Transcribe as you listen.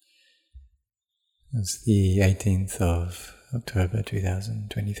It's the 18th of October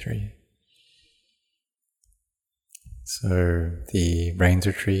 2023. So the rains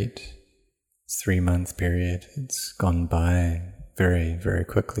retreat, it's 3-month period, it's gone by very, very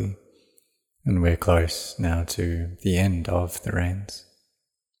quickly. And we're close now to the end of the rains.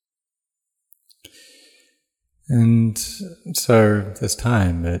 And so this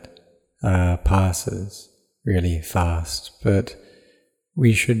time it passes really fast, but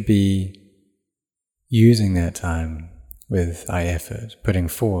we should be using that time with eye effort, putting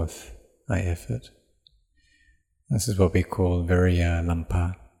forth eye effort. This is what we call Virya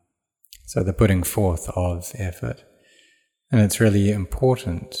Lampa, so the putting forth of effort. And it's really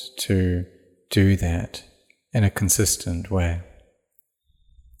important to do that in a consistent way.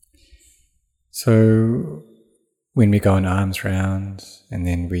 So when we go in arms round, and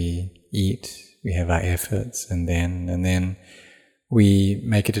then we eat, we have our efforts, and then we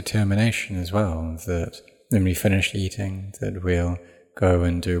make a determination as well that when we finish eating, that we'll go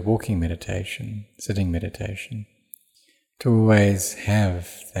and do walking meditation, sitting meditation, to always have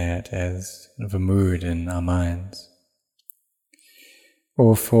that as sort of a mood in our minds.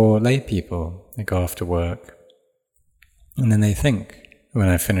 Or for lay people, they go off to work, and then they think, when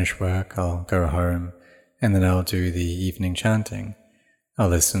I finish work, I'll go home, and then I'll do the evening chanting. I'll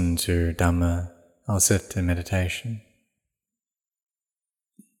listen to Dhamma, I'll sit in meditation.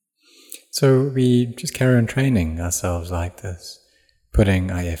 So we just carry on training ourselves like this,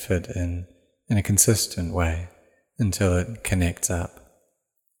 putting our effort in a consistent way until it connects up.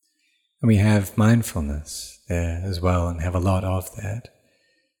 And we have mindfulness there as well, and have a lot of that,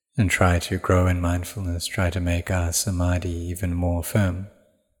 and try to grow in mindfulness, try to make our samadhi even more firm.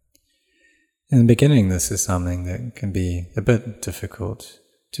 In the beginning, this is something that can be a bit difficult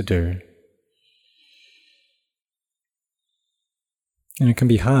to do. And it can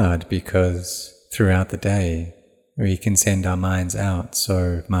be hard because throughout the day we can send our minds out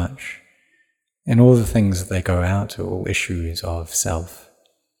so much, and all the things that they go out are all issues of self.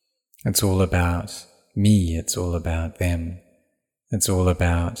 It's all about me, it's all about them, it's all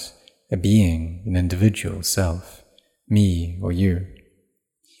about a being, an individual self, me or you.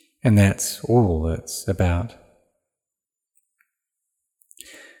 And that's all it's about.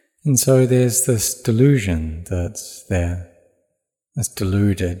 And so there's this delusion that's there, that's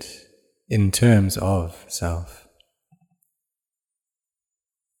deluded in terms of self.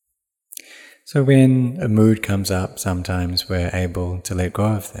 So when a mood comes up, sometimes we're able to let go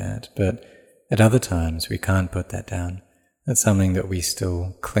of that, but at other times we can't put that down. That's something that we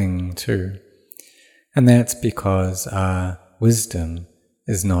still cling to. And that's because our wisdom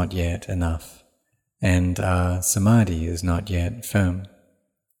is not yet enough, and our samadhi is not yet firm.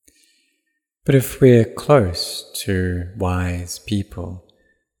 But if we're close to wise people,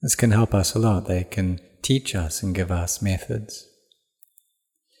 this can help us a lot. They can teach us and give us methods.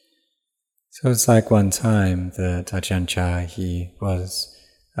 So it's like one time that Ajahn Chah, he was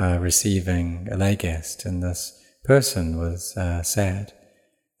receiving a lay guest, and this person was sad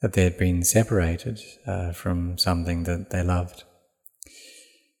that they had been separated from something that they loved.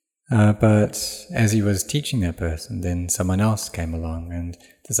 But as he was teaching that person, then someone else came along, and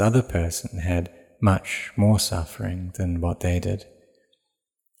this other person had much more suffering than what they did.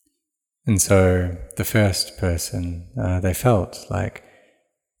 And so the first person, they felt like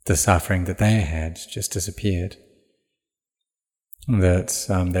the suffering that they had just disappeared. That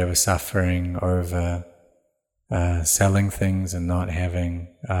they were suffering over selling things and not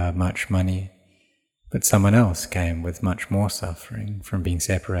having much money. But someone else came with much more suffering from being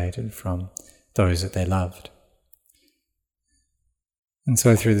separated from those that they loved. And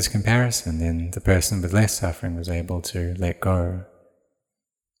so through this comparison, then the person with less suffering was able to let go.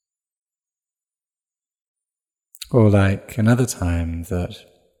 Or like another time that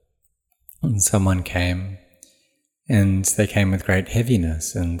someone came, and they came with great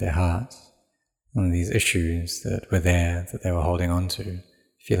heaviness in their heart, and these issues that were there, that they were holding on to,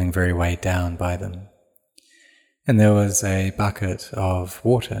 feeling very weighed down by them. And there was a bucket of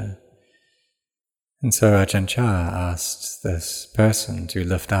water. And so Ajahn Chah asked this person to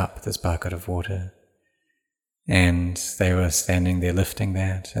lift up this bucket of water. And they were standing there lifting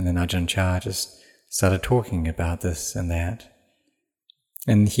that, and then Ajahn Chah just started talking about this and that.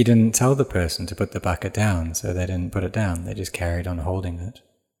 And he didn't tell the person to put the bucket down, so they didn't put it down, they just carried on holding it.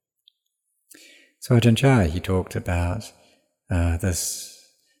 So Ajahn Chah, he talked about this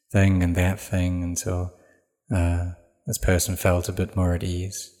thing and that thing until this person felt a bit more at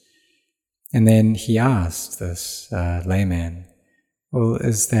ease. And then he asked this layman, well,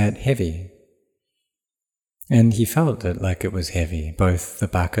 is that heavy? And he felt it like it was heavy, both the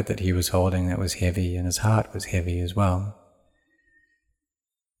bucket that he was holding that was heavy and his heart was heavy as well.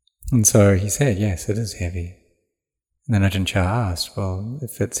 And so he said, yes, it is heavy. And then Ajahn Chah asked, well,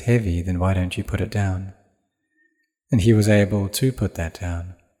 if it's heavy, then why don't you put it down? And he was able to put that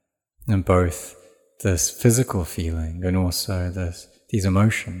down. And both this physical feeling and also these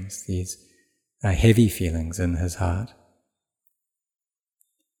emotions, these heavy feelings in his heart.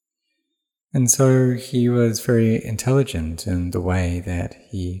 And so he was very intelligent in the way that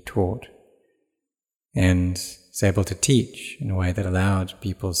he taught, and was able to teach in a way that allowed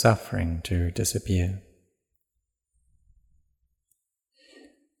people's suffering to disappear.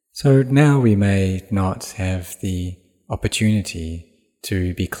 So now we may not have the opportunity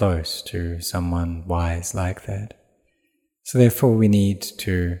to be close to someone wise like that. So therefore we need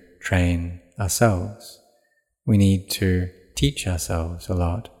to train ourselves. We need to teach ourselves a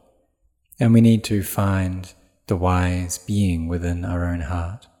lot. And we need to find the wise being within our own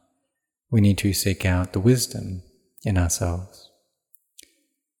heart. We need to seek out the wisdom in ourselves.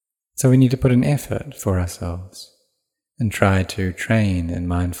 So we need to put an effort for ourselves and try to train in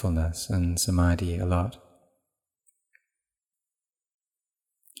mindfulness and samadhi a lot.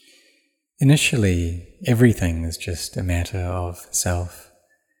 Initially, everything is just a matter of self.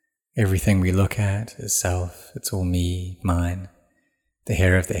 Everything we look at is self. It's all me, mine. The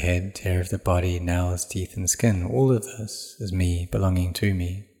hair of the head, hair of the body, nails, teeth and skin, all of this is me, belonging to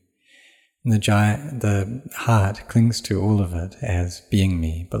me. And the heart clings to all of it as being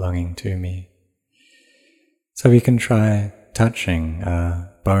me, belonging to me. So we can try touching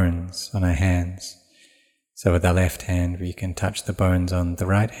our bones on our hands. So with our left hand we can touch the bones on the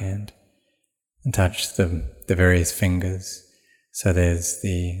right hand and touch the various fingers. So there's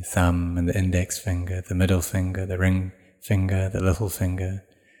the thumb and the index finger, the middle finger, the ring finger, the little finger.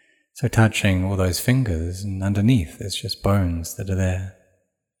 So touching all those fingers, and underneath there's just bones that are there.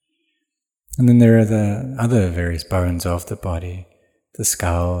 And then there are the other various bones of the body, the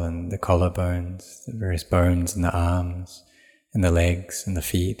skull and the collarbones, the various bones in the arms, and the legs and the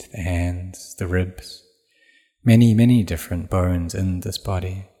feet, the hands, the ribs. Many, many different bones in this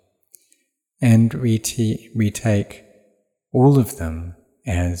body. And we take all of them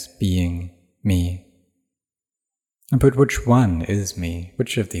as being me. But which one is me?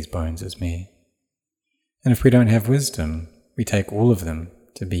 Which of these bones is me? And if we don't have wisdom, we take all of them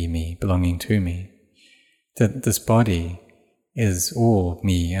to be me, belonging to me. That this body is all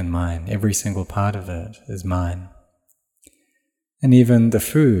me and mine. Every single part of it is mine. And even the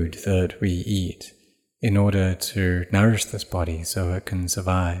food that we eat in order to nourish this body so it can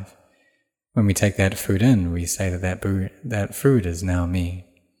survive, when we take that food in, we say that food is now me.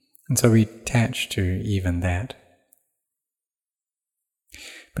 And so we attach to even that.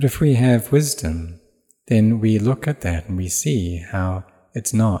 But if we have wisdom, then we look at that and we see how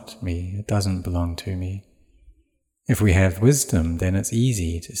it's not me, it doesn't belong to me. If we have wisdom, then it's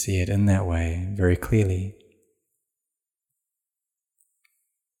easy to see it in that way very clearly.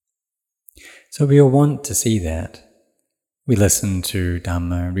 So we all want to see that. We listen to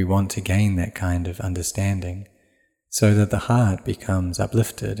Dhamma and we want to gain that kind of understanding so that the heart becomes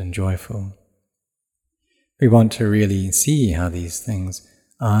uplifted and joyful. We want to really see how these things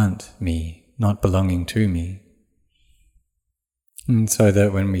aren't me, not belonging to me. And so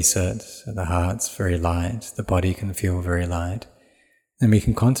that when we sit, the heart's very light, the body can feel very light, and we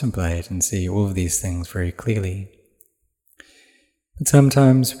can contemplate and see all of these things very clearly. But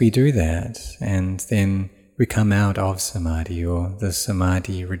sometimes we do that, and then we come out of samadhi, or the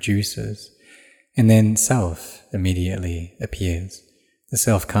samadhi reduces, and then self immediately appears. The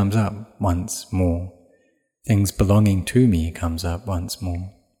self comes up once more. Things belonging to me comes up once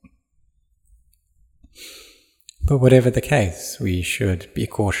more. But whatever the case, we should be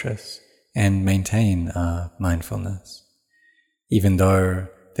cautious and maintain our mindfulness. Even though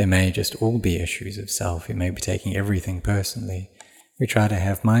there may just all be issues of self, we may be taking everything personally, we try to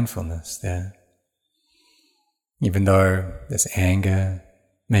have mindfulness there. Even though this anger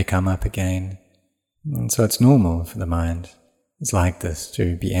may come up again, and so it's normal for the mind. It's like this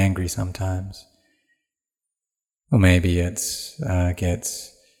to be angry sometimes. Or maybe it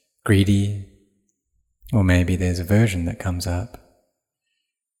gets greedy, or maybe there's aversion that comes up.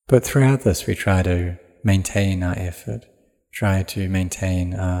 But throughout this we try to maintain our effort, try to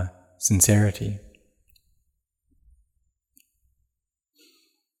maintain our sincerity.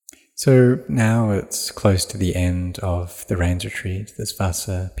 So now it's close to the end of the rains retreat, this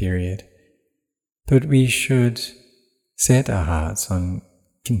Vassa period. But we should set our hearts on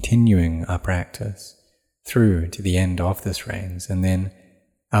continuing our practice through to the end of this rains, and then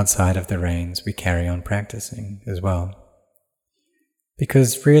outside of the rains, we carry on practicing as well.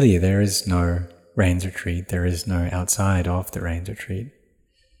 Because really there is no rains retreat, there is no outside of the rains retreat.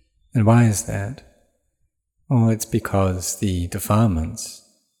 And why is that? Well, it's because the defilements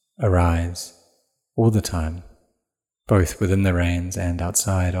arise all the time, both within the rains and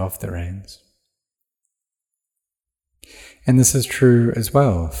outside of the rains. And this is true as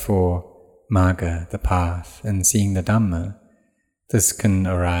well for Magga, the path, and seeing the Dhamma. This can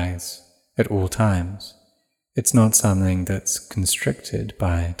arise at all times. It's not something that's constricted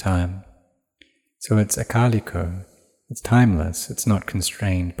by time. So it's akaliko, it's timeless, it's not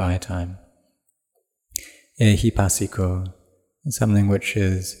constrained by time. Ehipassiko is something which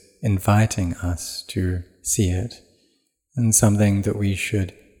is inviting us to see it, and something that we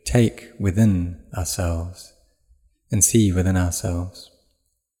should take within ourselves and see within ourselves.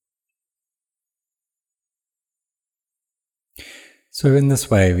 So in this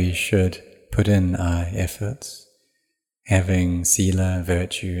way we should put in our efforts, having sila,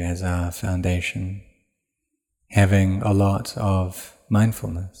 virtue, as our foundation, having a lot of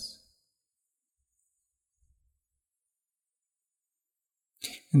mindfulness.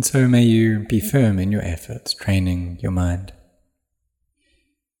 And so may you be firm in your efforts, training your mind.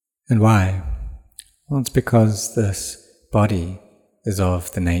 And why? Well, it's because this body is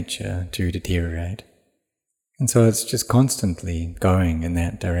of the nature to deteriorate. And so it's just constantly going in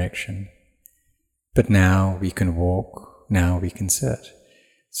that direction. But now we can walk, now we can sit.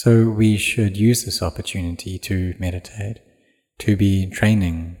 So we should use this opportunity to meditate, to be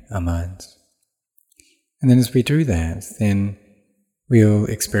training our minds. And then as we do that, then we'll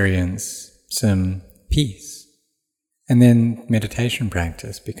experience some peace. And then meditation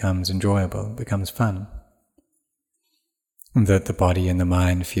practice becomes enjoyable, becomes fun. And that the body and the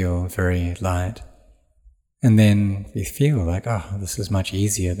mind feel very light. And then we feel like, oh, this is much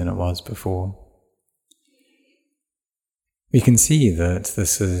easier than it was before. We can see that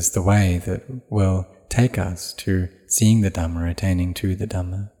this is the way that will take us to seeing the Dhamma, attaining to the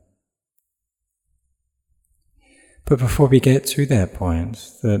Dhamma. But before we get to that point,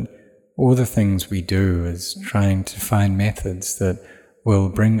 that all the things we do is trying to find methods that will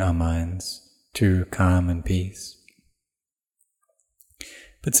bring our minds to calm and peace.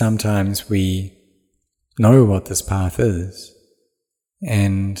 But sometimes we know what this path is,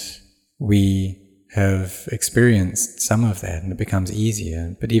 and we have experienced some of that, and it becomes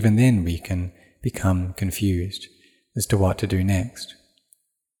easier, but even then we can become confused as to what to do next.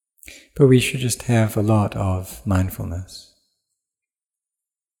 But we should just have a lot of mindfulness.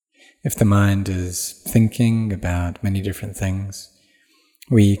 If the mind is thinking about many different things,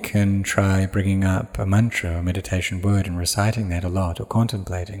 we can try bringing up a mantra or meditation word and reciting that a lot, or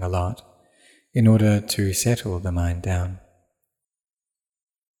contemplating a lot, in order to settle the mind down.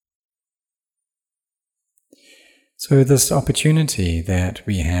 So this opportunity that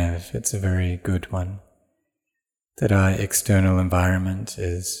we have, it's a very good one, that our external environment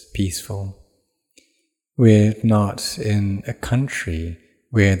is peaceful. We're not in a country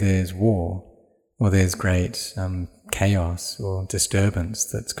where there's war, or there's great chaos or disturbance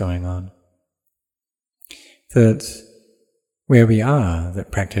that's going on. That where we are,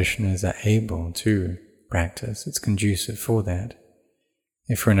 that practitioners are able to practice, it's conducive for that.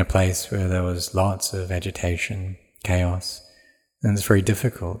 If we're in a place where there was lots of agitation, chaos, then it's very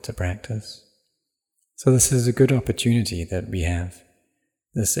difficult to practice. So this is a good opportunity that we have,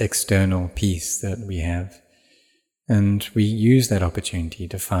 this external peace that we have, and we use that opportunity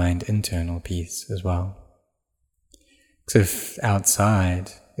to find internal peace as well. Because if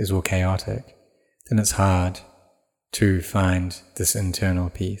outside is all chaotic, then it's hard to find this internal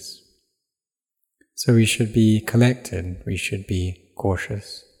peace. So we should be collected, we should be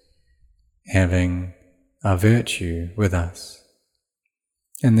cautious, having our virtue with us,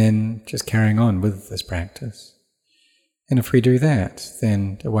 and then just carrying on with this practice. And if we do that,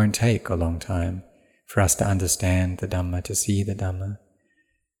 then it won't take a long time for us to understand the Dhamma, to see the Dhamma,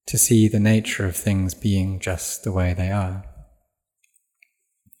 to see the nature of things being just the way they are.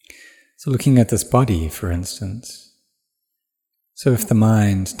 So looking at this body, for instance, so if the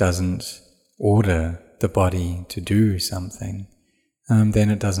mind doesn't order the body to do something, then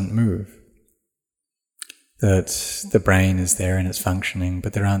it doesn't move. That the brain is there and it's functioning,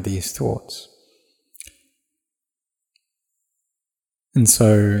 but there aren't these thoughts. And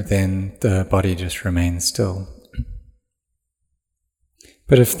so then the body just remains still.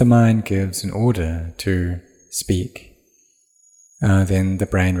 But if the mind gives an order to speak, then the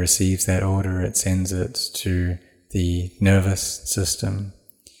brain receives that order, it sends it to the nervous system,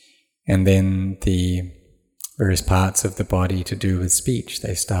 and then the various parts of the body to do with speech,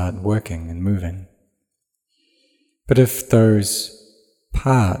 they start working and moving. But if those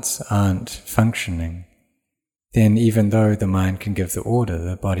parts aren't functioning, then even though the mind can give the order,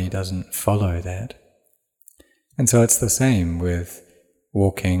 the body doesn't follow that. And so it's the same with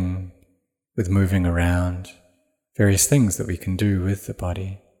walking, with moving around, various things that we can do with the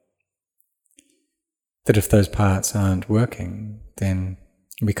body. That if those parts aren't working, then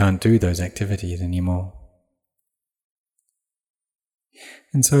we can't do those activities anymore.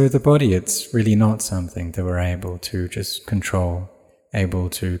 And so the body, it's really not something that we're able to just control, able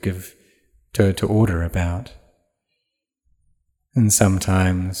to give, to order about. And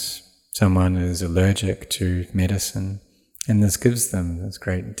sometimes someone is allergic to medicine, and this gives them this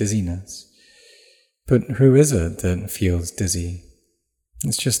great dizziness. But who is it that feels dizzy?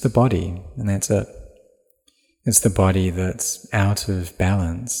 It's just the body, and that's it. It's the body that's out of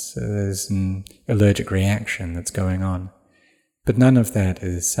balance. There's an allergic reaction that's going on. But none of that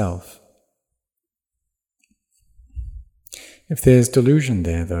is self. If there's delusion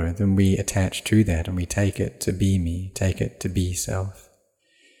there, though, then we attach to that and we take it to be me, take it to be self.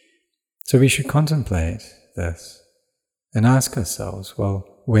 So we should contemplate this and ask ourselves, well,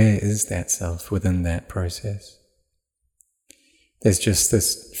 where is that self within that process? There's just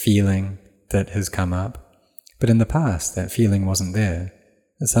this feeling that has come up, but in the past that feeling wasn't there.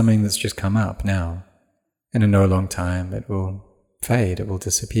 It's something that's just come up now, and in no long time it will fade, it will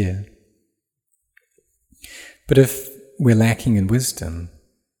disappear. But if we're lacking in wisdom,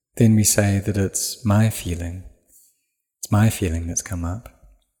 then we say that it's my feeling. It's my feeling that's come up.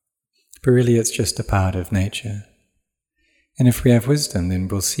 But really it's just a part of nature. And if we have wisdom, then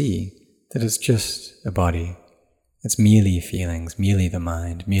we'll see that it's just a body. It's merely feelings, merely the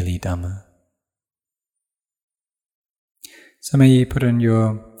mind, merely Dhamma. So may you put in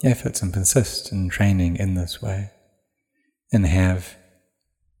your efforts and persist in training in this way, and have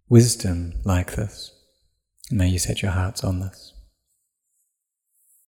wisdom like this. And may you set your hearts on this.